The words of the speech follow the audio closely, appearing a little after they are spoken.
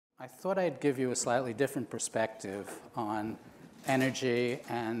I thought I'd give you a slightly different perspective on energy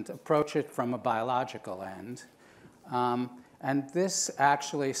and approach it from a biological end. And this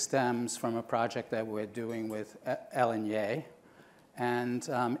actually stems from a project that we're doing with Algae. And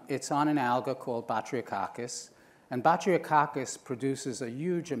it's on an alga called Batriococcus. And Batriococcus produces a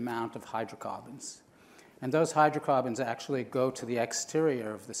huge amount of hydrocarbons. And those hydrocarbons actually go to the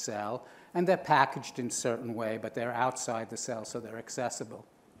exterior of the cell, and they're packaged in a certain way, but they're outside the cell, so they're accessible.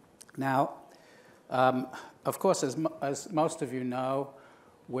 Now, of course, as most of you know,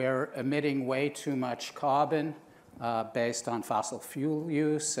 we're emitting way too much carbon based on fossil fuel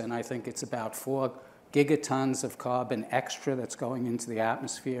use, and I think it's about 4 gigatons of carbon extra that's going into the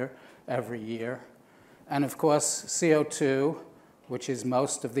atmosphere every year. And of course, CO2, which is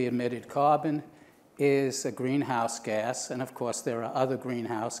most of the emitted carbon, is a greenhouse gas. And of course, there are other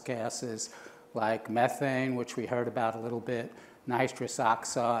greenhouse gases like methane, which we heard about a little bit, nitrous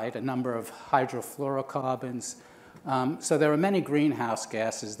oxide, a number of hydrofluorocarbons. So there are many greenhouse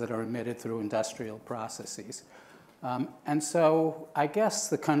gases that are emitted through industrial processes. And so I guess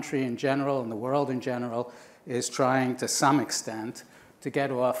the country in general and the world in general is trying to some extent to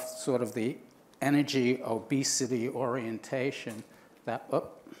get off sort of the energy obesity orientation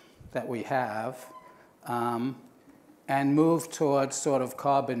that we have and move towards sort of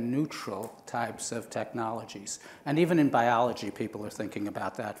carbon neutral types of technologies. And even in biology, people are thinking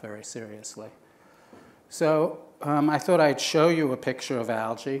about that very seriously. So I thought I'd show you a picture of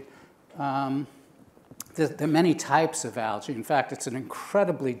algae. There are many types of algae. In fact, it's an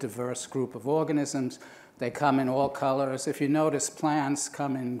incredibly diverse group of organisms. They come in all colors. If you notice, plants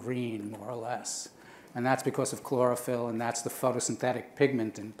come in green, more or less. And that's because of chlorophyll, and that's the photosynthetic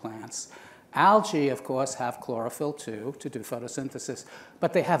pigment in plants. Algae, of course, have chlorophyll, too, to do photosynthesis.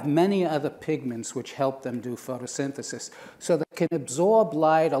 But they have many other pigments which help them do photosynthesis. So they can absorb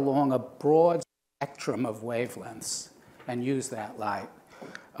light along a broad spectrum of wavelengths and use that light.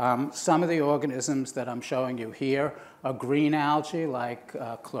 Some of the organisms that I'm showing you here are green algae, like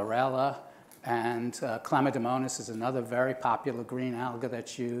chlorella, and Chlamydomonas is another very popular green alga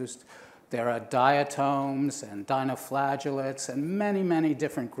that's used. There are diatoms and dinoflagellates and many, many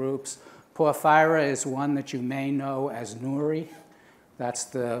different groups. Porphyra is one that you may know as nuri. That's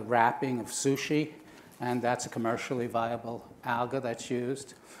the wrapping of sushi, and that's a commercially viable alga that's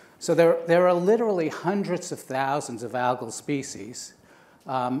used. So there are literally hundreds of thousands of algal species,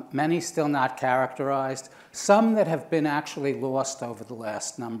 many still not characterized, some that have been actually lost over the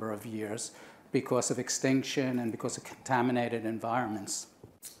last number of years because of extinction and because of contaminated environments.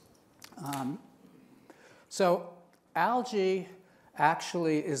 So algae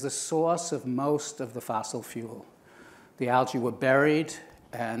actually is the source of most of the fossil fuel. The algae were buried,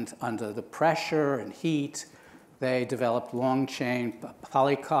 and under the pressure and heat, they developed long-chain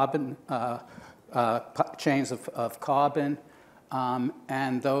polycarbon chains of carbon,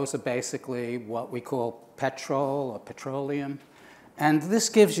 and those are basically what we call petrol or petroleum. And this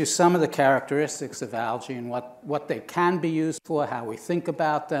gives you some of the characteristics of algae and what they can be used for, how we think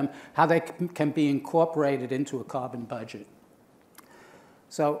about them, how they can be incorporated into a carbon budget.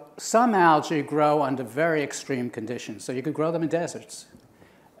 So some algae grow under very extreme conditions. So you could grow them in deserts.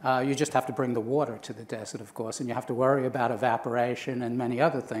 You just have to bring the water to the desert, of course, and you have to worry about evaporation and many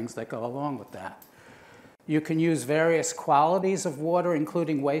other things that go along with that. You can use various qualities of water,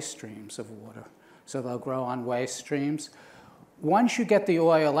 including waste streams of water. So they'll grow on waste streams. Once you get the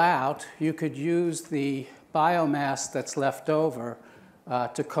oil out, you could use the biomass that's left over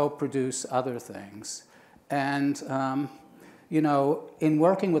to co-produce other things. And you know, in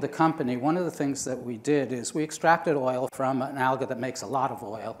working with a company, one of the things that we did is we extracted oil from an alga that makes a lot of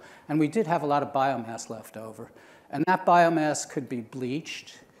oil, and we did have a lot of biomass left over. And that biomass could be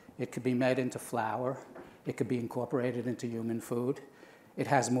bleached, it could be made into flour, it could be incorporated into human food. It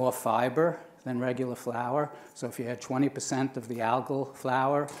has more fiber than regular flour, so if you had 20% of the algal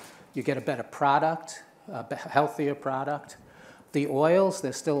flour, you get a better product, a healthier product. The oils,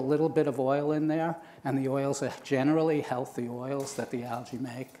 there's still a little bit of oil in there, and the oils are generally healthy oils that the algae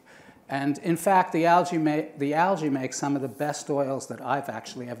make. And in fact, the algae makes some of the best oils that I've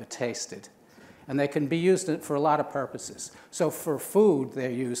actually ever tasted. And they can be used for a lot of purposes. So for food, they're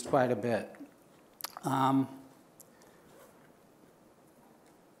used quite a bit.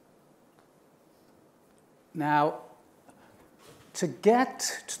 Now, to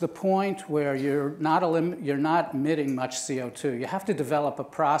get to the point where you're not emitting much CO2, you have to develop a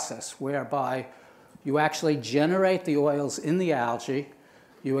process whereby you actually generate the oils in the algae,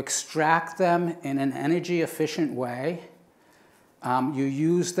 you extract them in an energy-efficient way, you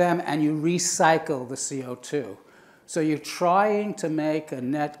use them, and you recycle the CO2. So you're trying to make a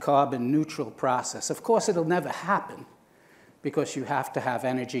net carbon neutral process. Of course, it'll never happen because you have to have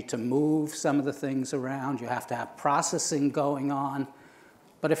energy to move some of the things around. You have to have processing going on.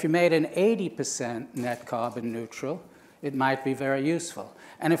 But if you made an 80% net carbon neutral, it might be very useful.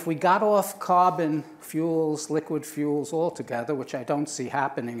 And if we got off carbon fuels, liquid fuels altogether, which I don't see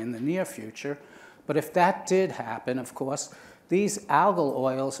happening in the near future, but if that did happen, of course, these algal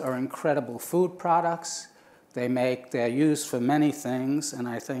oils are incredible food products. They're used for many things, and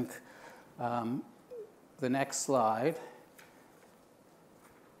I think the next slide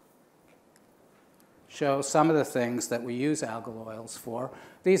shows some of the things that we use algal oils for.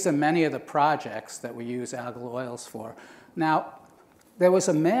 These are many of the projects that we use algal oils for. Now, there was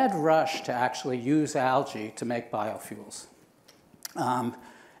a mad rush to actually use algae to make biofuels.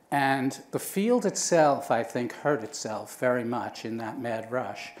 And the field itself, I think, hurt itself very much in that mad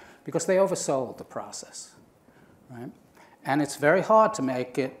rush because they oversold the process. Right? And it's very hard to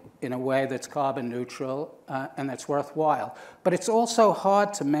make it in a way that's carbon neutral and that's worthwhile. But it's also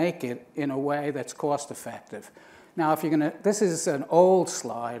hard to make it in a way that's cost effective. Now, if you're going to, this is an old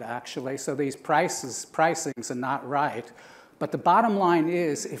slide, actually, so these pricings are not right. But the bottom line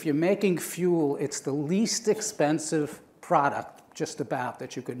is, if you're making fuel, it's the least expensive product, just about,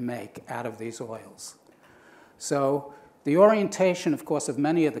 that you could make out of these oils. So the orientation, of course, of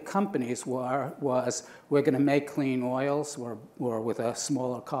many of the companies was we're going to make clean oils or with a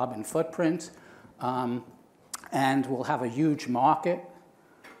smaller carbon footprint, and we'll have a huge market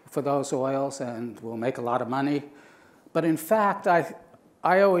for those oils, and we'll make a lot of money. But in fact, I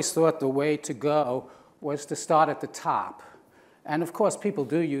always thought the way to go was to start at the top. And of course, people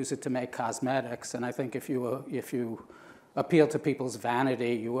do use it to make cosmetics, and I think if you appeal to people's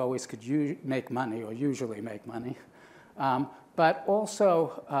vanity, you always could make money, or usually make money. But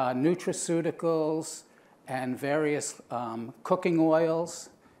also nutraceuticals and various cooking oils,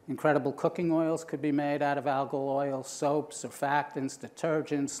 incredible cooking oils could be made out of algal oil, soaps, surfactants,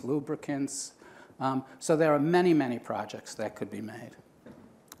 detergents, lubricants. So there are many, many projects that could be made.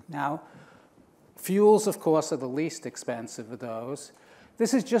 Now, fuels, of course, are the least expensive of those.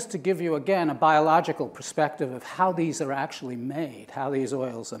 This is just to give you, again, a biological perspective of how these are actually made, how these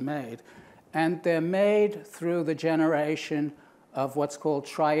oils are made. And they're made through the generation of what's called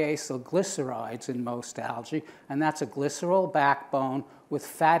triacylglycerides in most algae, and that's a glycerol backbone with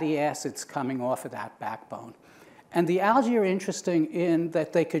fatty acids coming off of that backbone. And the algae are interesting in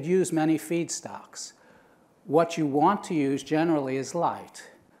that they could use many feedstocks. What you want to use generally is light.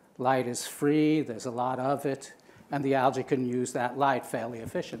 Light is free, there's a lot of it, and the algae can use that light fairly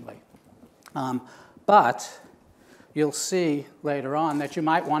efficiently. But you'll see later on that you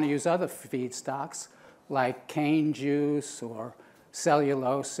might want to use other feedstocks like cane juice or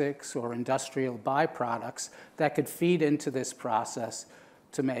cellulosics or industrial byproducts that could feed into this process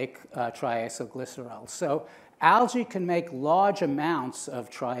to make triacylglycerols. So algae can make large amounts of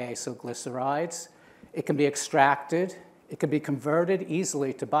triacylglycerides. It can be extracted. It can be converted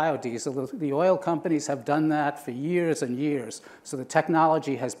easily to biodiesel. The oil companies have done that for years and years. So the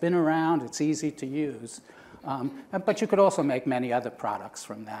technology has been around. It's easy to use. But you could also make many other products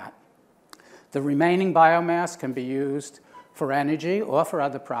from that. The remaining biomass can be used for energy or for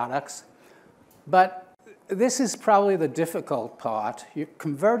other products. But this is probably the difficult part. You're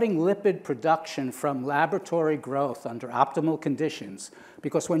converting lipid production from laboratory growth under optimal conditions.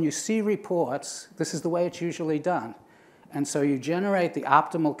 Because when you see reports, this is the way it's usually done. And so you generate the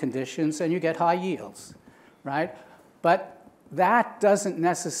optimal conditions and you get high yields, right? But that doesn't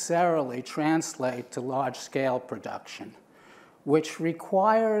necessarily translate to large-scale production, which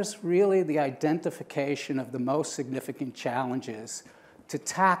requires really the identification of the most significant challenges to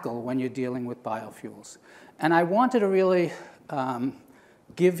tackle when you're dealing with biofuels. And I wanted to really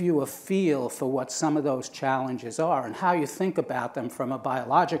give you a feel for what some of those challenges are and how you think about them from a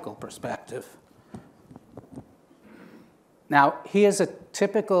biological perspective. Now, here's a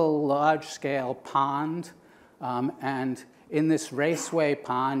typical large-scale pond, and in this raceway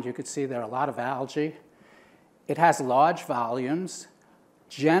pond, you can see there are a lot of algae. It has large volumes.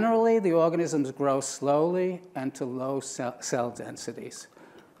 Generally, the organisms grow slowly and to low cell densities.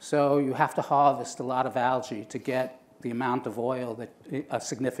 So you have to harvest a lot of algae to get the amount of oil, a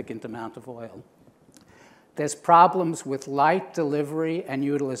significant amount of oil. There's problems with light delivery and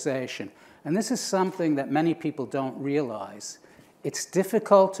utilization. And this is something that many people don't realize. It's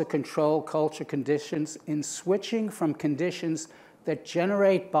difficult to control culture conditions in switching from conditions that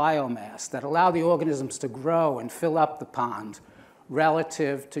generate biomass, that allow the organisms to grow and fill up the pond,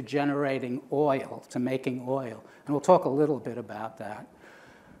 relative to generating oil, to making oil. And we'll talk a little bit about that.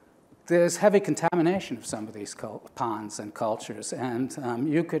 there's heavy contamination of some of these ponds and cultures. And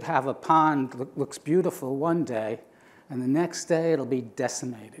you could have a pond that looks beautiful one day, and the next day it'll be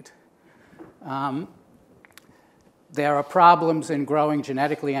decimated. There are problems in growing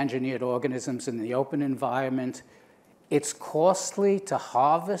genetically engineered organisms in the open environment. It's costly to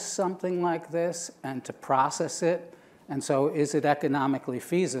harvest something like this and to process it. And so is it economically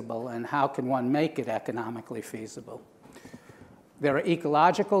feasible, and how can one make it economically feasible? There are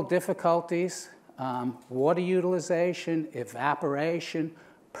ecological difficulties, water utilization, evaporation,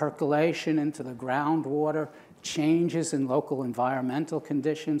 percolation into the groundwater, changes in local environmental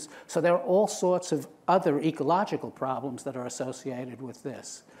conditions. So there are all sorts of other ecological problems that are associated with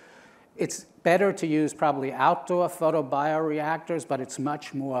this. It's better to use probably outdoor photobioreactors, but it's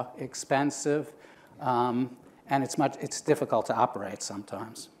much more expensive, and it's difficult to operate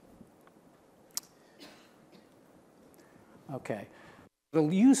sometimes. Okay. The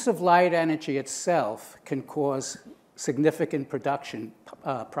use of light energy itself can cause significant production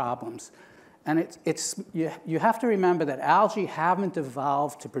problems. And you have to remember that algae haven't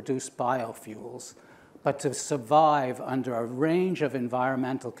evolved to produce biofuels, but to survive under a range of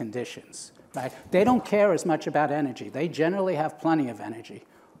environmental conditions. Right? They don't care as much about energy. They generally have plenty of energy.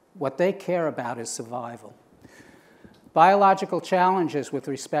 What they care about is survival. Biological challenges with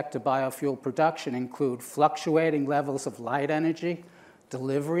respect to biofuel production include fluctuating levels of light energy,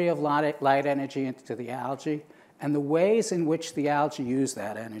 delivery of light energy into the algae, and the ways in which the algae use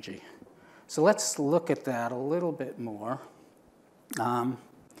that energy. So let's look at that a little bit more.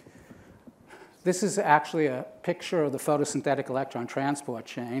 This is actually a picture of the photosynthetic electron transport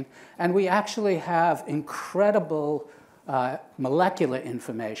chain, and we actually have incredible molecular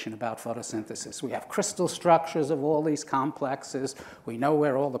information about photosynthesis. We have crystal structures of all these complexes. We know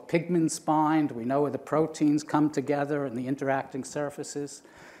where all the pigments bind. We know where the proteins come together and the interacting surfaces.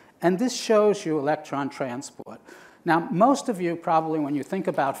 And this shows you electron transport. Now, most of you probably, when you think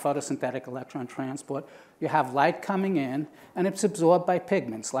about photosynthetic electron transport, you have light coming in, and it's absorbed by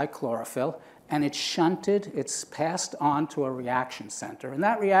pigments like chlorophyll, and it's shunted, it's passed on to a reaction center. And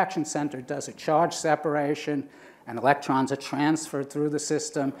that reaction center does a charge separation, and electrons are transferred through the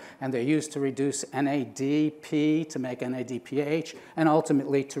system, and they're used to reduce NADP to make NADPH, and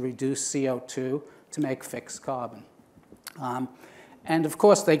ultimately to reduce CO2 to make fixed carbon. And of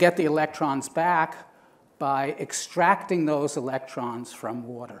course, they get the electrons back by extracting those electrons from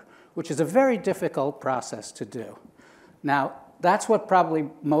water, which is a very difficult process to do. Now, that's what probably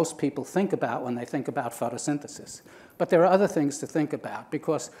most people think about when they think about photosynthesis. But there are other things to think about,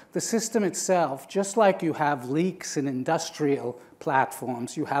 because the system itself, just like you have leaks in industrial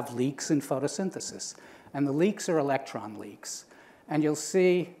platforms, you have leaks in photosynthesis. And the leaks are electron leaks. And you'll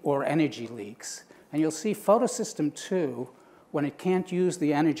see, or energy leaks. And you'll see photosystem 2, when it can't use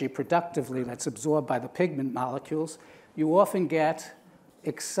the energy productively that's absorbed by the pigment molecules, you often get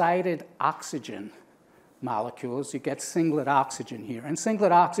excited oxygen molecules. You get singlet oxygen here. And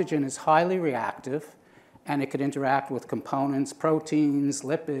singlet oxygen is highly reactive, and it could interact with components, proteins,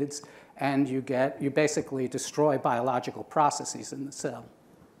 lipids, and you basically destroy biological processes in the cell.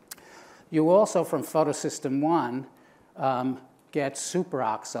 You also, from photosystem 1, get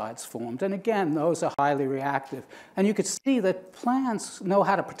superoxides formed. And again, those are highly reactive. And you could see that plants know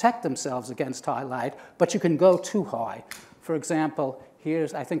how to protect themselves against high light, but you can go too high. For example,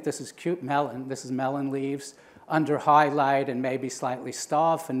 I think this is cute melon. This is melon leaves. Under high light and maybe slightly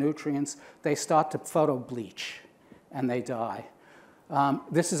starved for nutrients, they start to photobleach, and they die.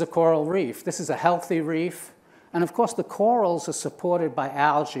 This is a coral reef. This is a healthy reef. And of course, the corals are supported by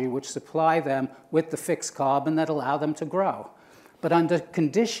algae, which supply them with the fixed carbon that allow them to grow. But under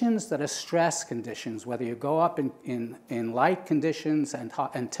conditions that are stress conditions, whether you go up in light conditions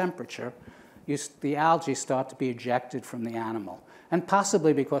and temperature, the algae start to be ejected from the animal. And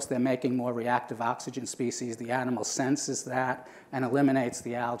possibly because they're making more reactive oxygen species, the animal senses that and eliminates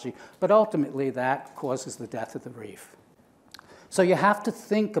the algae. But ultimately, that causes the death of the reef. So you have to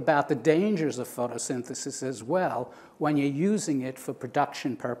think about the dangers of photosynthesis as well when you're using it for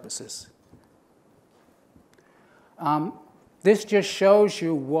production purposes. This just shows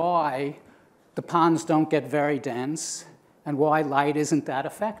you why the ponds don't get very dense and why light isn't that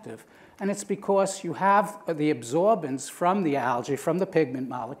effective. And it's because you have the absorbance from the algae, from the pigment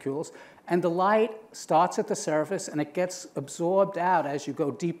molecules, and the light starts at the surface and it gets absorbed out as you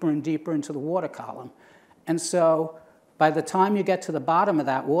go deeper and deeper into the water column. And so by the time you get to the bottom of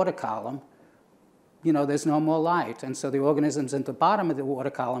that water column, there's no more light. And so the organisms at the bottom of the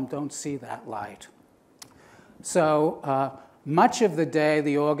water column don't see that light. So much of the day,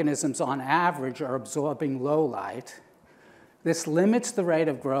 the organisms on average are absorbing low light. This limits the rate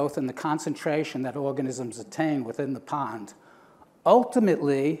of growth and the concentration that organisms attain within the pond.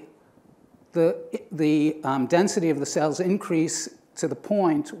 Ultimately, the density of the cells increase to the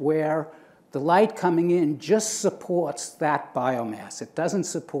point where the light coming in just supports that biomass. It doesn't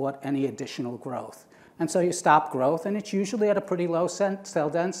support any additional growth. And so you stop growth, and it's usually at a pretty low cell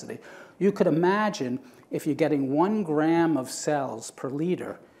density. You could imagine if you're getting 1 gram of cells per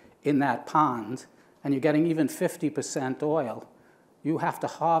liter in that pond, and you're getting even 50% oil, you have to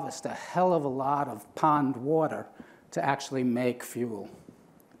harvest a hell of a lot of pond water to actually make fuel.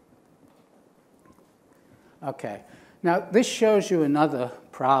 Okay, now this shows you another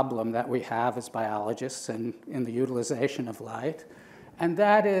problem that we have as biologists in the utilization of light, and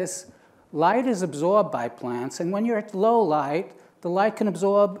that is light is absorbed by plants, and when you're at low light, the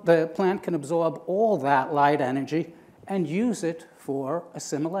plant can absorb all that light energy and use it for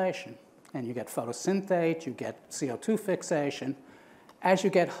assimilation. And you get photosynthate, you get CO2 fixation. As you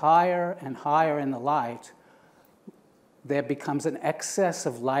get higher and higher in the light, there becomes an excess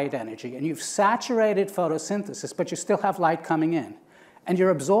of light energy. And you've saturated photosynthesis, but you still have light coming in. And you're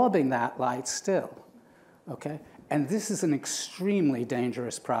absorbing that light still. Okay? And this is an extremely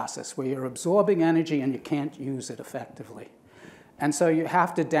dangerous process where you're absorbing energy and you can't use it effectively. And so you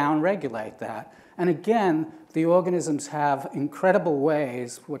have to downregulate that. And again, the organisms have incredible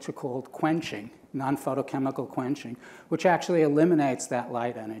ways, which are called quenching, non-photochemical quenching, which actually eliminates that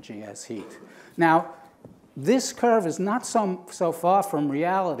light energy as heat. Now, this curve is not so far from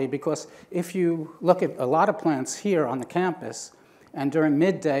reality, because if you look at a lot of plants here on the campus, and during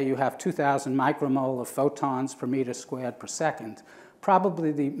midday you have 2,000 micromole of photons per meter squared per second,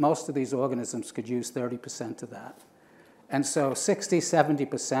 probably most of these organisms could use 30% of that. And so 60,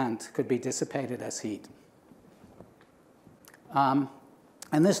 70% could be dissipated as heat.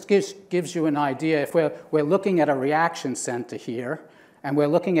 And this gives you an idea. If we're looking at a reaction center here, and we're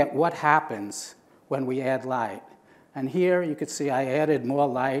looking at what happens when we add light. And here you could see I added more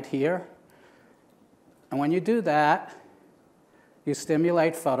light here. And when you do that, you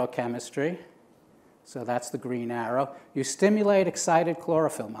stimulate photochemistry. So that's the green arrow. You stimulate excited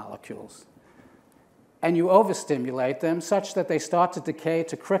chlorophyll molecules. And you overstimulate them such that they start to decay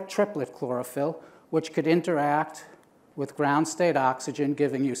to triplet chlorophyll, which could interact with ground state oxygen,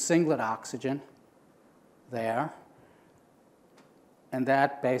 giving you singlet oxygen there. And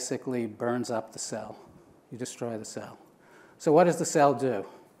that basically burns up the cell. You destroy the cell. So what does the cell do?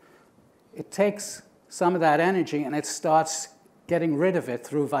 It takes some of that energy and it starts getting rid of it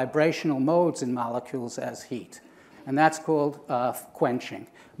through vibrational modes in molecules as heat. And that's called quenching.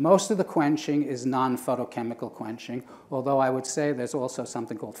 Most of the quenching is non-photochemical quenching, although I would say there's also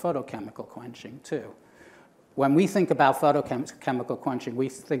something called photochemical quenching too. When we think about photochemical quenching, we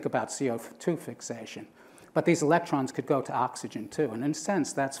think about CO2 fixation. But these electrons could go to oxygen too, and in a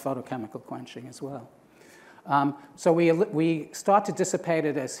sense, that's photochemical quenching as well. So we start to dissipate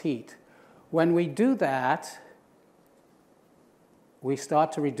it as heat. When we do that, we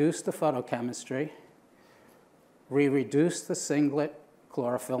start to reduce the photochemistry. We reduce the singlet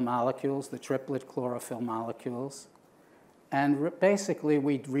chlorophyll molecules, the triplet chlorophyll molecules, and basically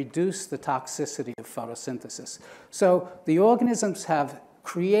we reduce the toxicity of photosynthesis. So the organisms have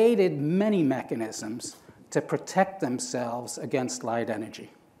created many mechanisms to protect themselves against light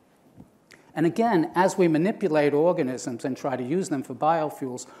energy. And again, as we manipulate organisms and try to use them for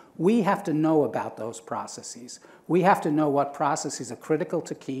biofuels, we have to know about those processes. We have to know what processes are critical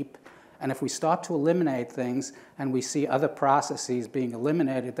to keep. And if we start to eliminate things and we see other processes being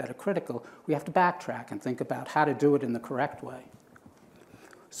eliminated that are critical, we have to backtrack and think about how to do it in the correct way.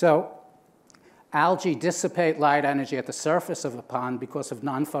 So algae dissipate light energy at the surface of a pond because of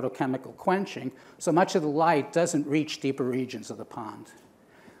non-photochemical quenching, so much of the light doesn't reach deeper regions of the pond.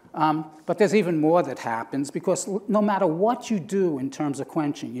 But there's even more that happens, because no matter what you do in terms of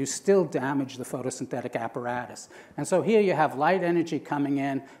quenching, you still damage the photosynthetic apparatus. And so here you have light energy coming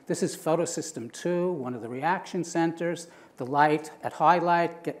in. This is photosystem 2, one of the reaction centers. The light, at high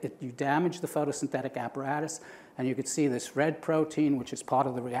light, you damage the photosynthetic apparatus. And you can see this red protein, which is part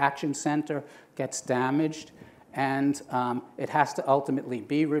of the reaction center, gets damaged. And it has to ultimately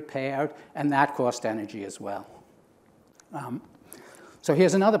be repaired, and that costs energy as well. So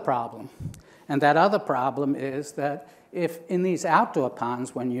here's another problem. And that other problem is that if in these outdoor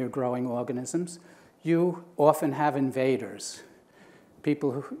ponds, when you're growing organisms, you often have invaders,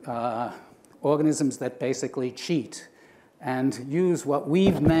 people organisms that basically cheat and use what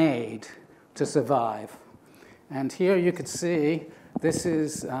we've made to survive. And here you could see this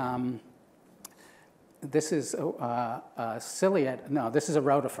is a ciliate, no, this is a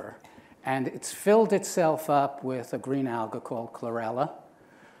rotifer. And it's filled itself up with a green alga called chlorella.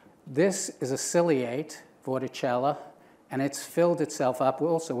 This is a ciliate, Vorticella, and it's filled itself up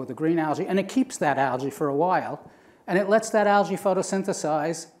also with the green algae. And it keeps that algae for a while, and it lets that algae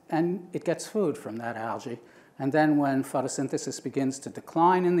photosynthesize, and it gets food from that algae. And then when photosynthesis begins to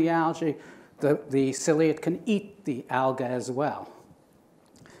decline in the algae, the ciliate can eat the alga as well.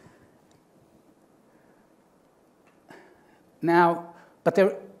 Now, but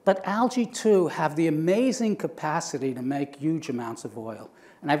algae, too, have the amazing capacity to make huge amounts of oil.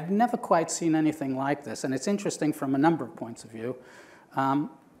 And I've never quite seen anything like this. And it's interesting from a number of points of view.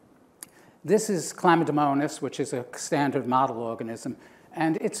 This is Chlamydomonas, which is a standard model organism.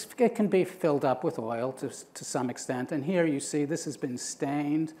 And it can be filled up with oil to some extent. And here you see this has been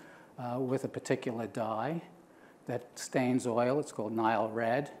stained with a particular dye that stains oil. It's called Nile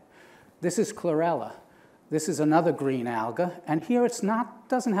red. This is chlorella. This is another green alga. And here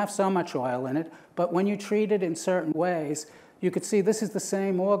doesn't have so much oil in it. But when you treat it in certain ways, you could see this is the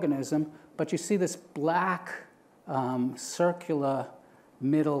same organism, but you see this black circular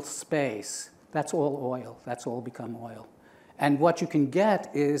middle space. That's all oil. That's all become oil. And what you can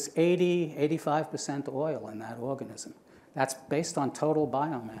get is 85% oil in that organism. That's based on total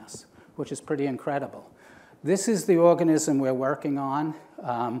biomass, which is pretty incredible. This is the organism we're working on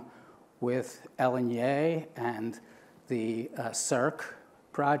with Ellen Ye and the CERC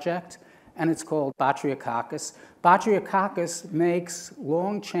project, and it's called Batriococcus. Batriococcus makes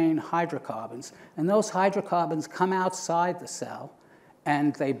long-chain hydrocarbons, and those hydrocarbons come outside the cell,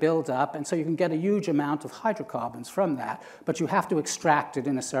 and they build up, and so you can get a huge amount of hydrocarbons from that, but you have to extract it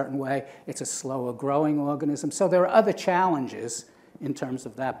in a certain way. It's a slower growing organism, so there are other challenges in terms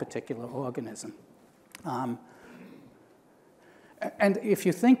of that particular organism. And if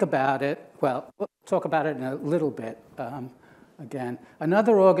you think about it, well, we'll talk about it in a little bit again.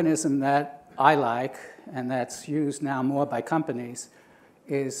 Another organism that I like, and that's used now more by companies,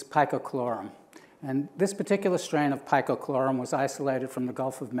 is Picochlorem. And this particular strain of Picochlorem was isolated from the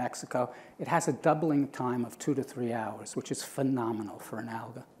Gulf of Mexico. It has a doubling time of 2 to 3 hours, which is phenomenal for an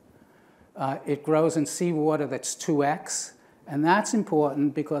alga. It grows in seawater that's 2x, and that's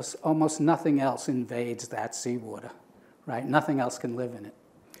important because almost nothing else invades that seawater, right? Nothing else can live in it.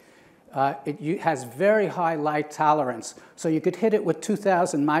 It has very high light tolerance, so you could hit it with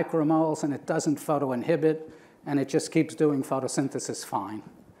 2,000 micromoles and it doesn't photoinhibit, and it just keeps doing photosynthesis fine.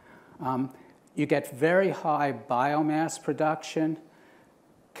 You get very high biomass production.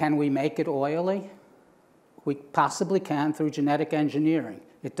 Can we make it oily? We possibly can through genetic engineering.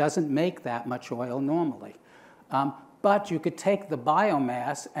 It doesn't make that much oil normally. But you could take the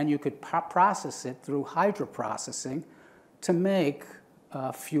biomass and you could process it through hydroprocessing to make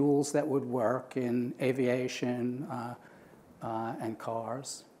fuels that would work in aviation and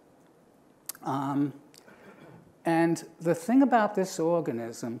cars. And the thing about this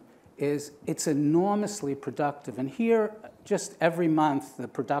organism is it's enormously productive. And here, just every month, the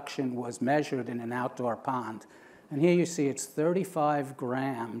production was measured in an outdoor pond. And here you see it's 35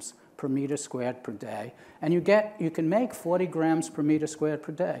 grams per meter squared per day. And you can make 40 grams per meter squared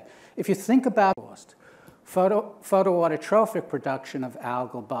per day. If you think about cost, photoautotrophic production of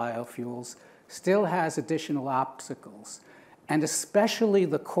algal biofuels still has additional obstacles, and especially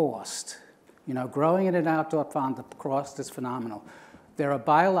the cost. You know, growing in an outdoor pond, the cost is phenomenal. There are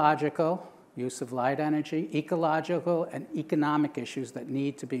biological, use of light energy, ecological, and economic issues that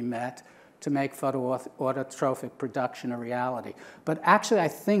need to be met to make photoautotrophic production a reality. But actually, I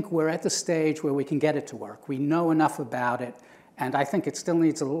think we're at the stage where we can get it to work. We know enough about it, and I think it still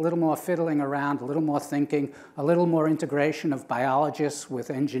needs a little more fiddling around, a little more thinking, a little more integration of biologists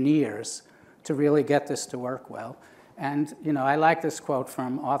with engineers to really get this to work well. And you know, I like this quote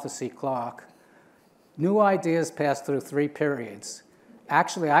from Arthur C. Clarke. New ideas pass through 3 periods.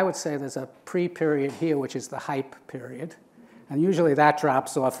 Actually, I would say there's a pre-period here, which is the hype period. And usually that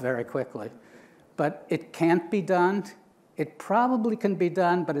drops off very quickly. But it can't be done. It probably can be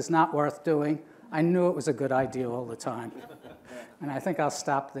done, but it's not worth doing. I knew it was a good idea all the time. And I think I'll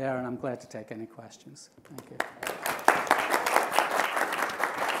stop there, and I'm glad to take any questions. Thank you.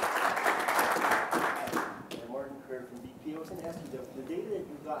 Martin Kerr from BP. I was going to ask you, the data that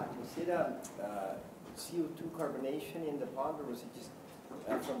you got, was it CO2 carbonation in the pond, or was it just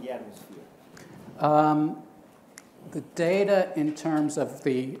from the atmosphere? The data in terms of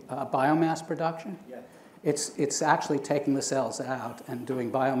the biomass production, Yeah. it's actually taking the cells out and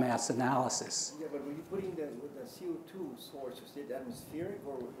doing biomass analysis. Yeah, but were you putting the CO2 source, was it atmospheric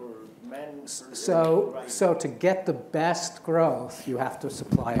or demand for So to get the best growth, you have to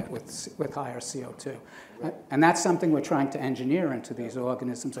supply it with higher CO2. Right. And that's something we're trying to engineer into these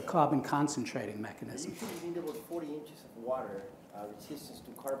organisms, a carbon concentrating mechanism. You need about 40 inches of water resistance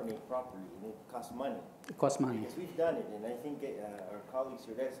to carbonate properly, and it costs money. It costs money. Because we've done it, and I think our colleagues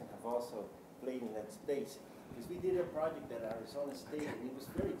here have also played in that space. Because we did a project at Arizona State, and it was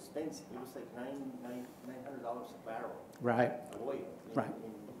very expensive. It was like $900 a barrel right. of oil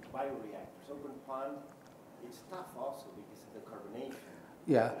in bioreactors. Open pond, it's tough also because of the carbonation.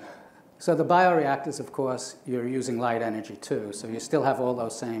 Yeah. So the bioreactors, of course, you're using light energy too, so you still have all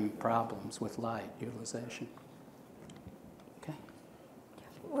those same problems with light utilization. Okay.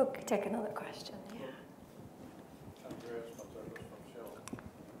 We'll take another question. Yeah.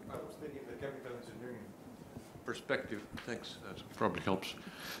 I was thinking the chemical engineering perspective. Thanks. That probably helps.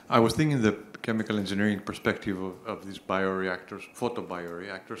 I was thinking the chemical engineering perspective of these bioreactors,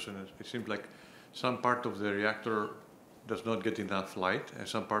 photobioreactors, and it seems like some part of the reactor does not get enough light, and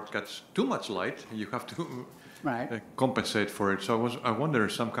some part gets too much light, and you have to compensate for it. So I wonder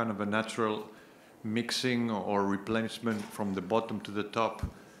some kind of a natural mixing or replenishment from the bottom to the top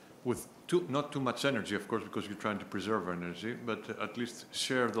with not too much energy, of course, because you're trying to preserve energy, but at least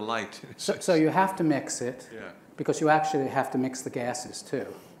share the light. So you have to mix it, yeah. Because you actually have to mix the gases too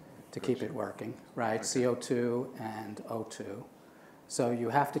to keep it working, right? Okay. CO2 and O2. So you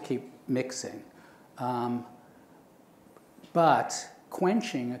have to keep mixing. But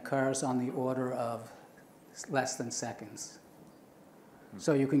quenching occurs on the order of less than seconds.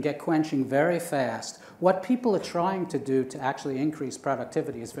 So you can get quenching very fast. What people are trying to do to actually increase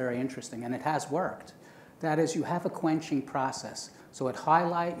productivity is very interesting, and it has worked. That is, you have a quenching process. So at high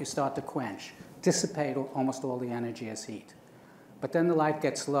light, you start to quench, dissipate almost all the energy as heat. But then the light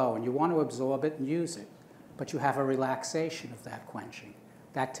gets low, and you want to absorb it and use it. But you have a relaxation of that quenching.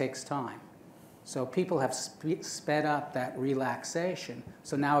 That takes time. So people have sped up that relaxation,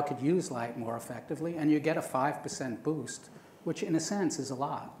 so now it could use light more effectively, and you get a 5% boost, which in a sense is a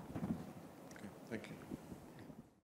lot.